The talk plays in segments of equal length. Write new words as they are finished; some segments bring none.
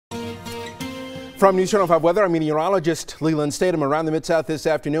From News Channel 5 Weather, I'm meteorologist Lelan Statom. Around the Mid-South this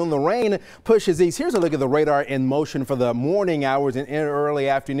afternoon, the rain pushes east. Here's a look at the radar in motion for the morning hours and early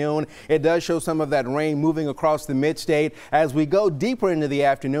afternoon. It does show some of that rain moving across the mid-state. As we go deeper into the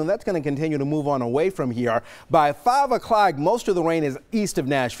afternoon, that's going to continue to move on away from here. By 5 o'clock, most of the rain is east of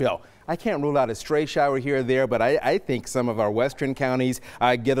Nashville. I can't rule out a stray shower here or there, but I think some of our western counties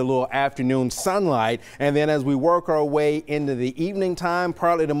get a little afternoon sunlight. And then as we work our way into the evening time,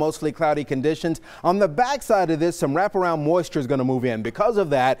 partly to mostly cloudy conditions. On the backside of this, some wraparound moisture is going to move in. Because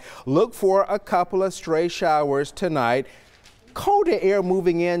of that, look for a couple of stray showers tonight. Colder air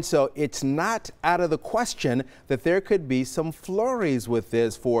moving in, so it's not out of the question that there could be some flurries with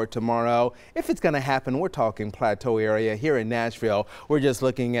this for tomorrow. If it's going to happen, we're talking plateau area here in Nashville. We're just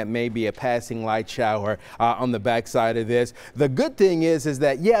looking at maybe a passing light shower on the backside of this. The good thing is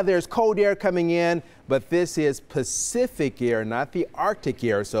that, yeah, there's cold air coming in, but this is Pacific air, not the Arctic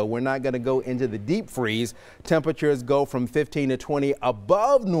air, so we're not going to go into the deep freeze. Temperatures go from 15 to 20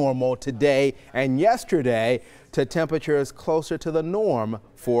 above normal today and yesterday to temperatures closer to the norm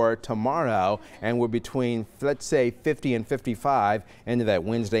for tomorrow, and we're between, let's say, 50 and 55 into that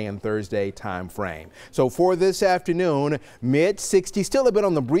Wednesday and Thursday time frame. So for this afternoon, mid-60s, still a bit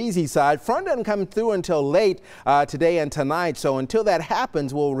on the breezy side. Front doesn't come through until late today and tonight, so until that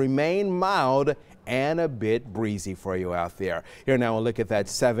happens, we'll remain mild and a bit breezy for you out there. Here now we'll look at that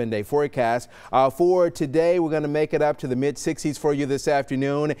 7-day forecast. For today, we're going to make it up to the mid-60s for you this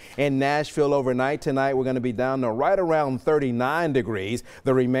afternoon. In Nashville overnight tonight, we're going to be down to right around 39 degrees.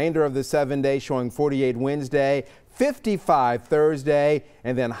 The remainder of the 7-day showing 48 Wednesday, 55 Thursday,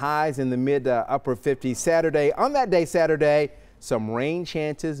 and then highs in the mid to upper 50s Saturday. On that day, Saturday, some rain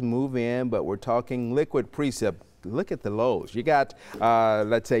chances move in, but we're talking liquid precip. Look at the lows. You got,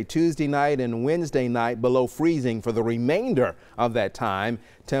 let's say, Tuesday night and Wednesday night below freezing for the remainder of that time.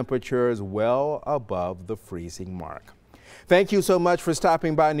 Temperatures well above the freezing mark. Thank you so much for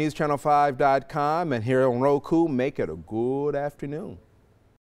stopping by NewsChannel5.com, and here on Roku, make it a good afternoon.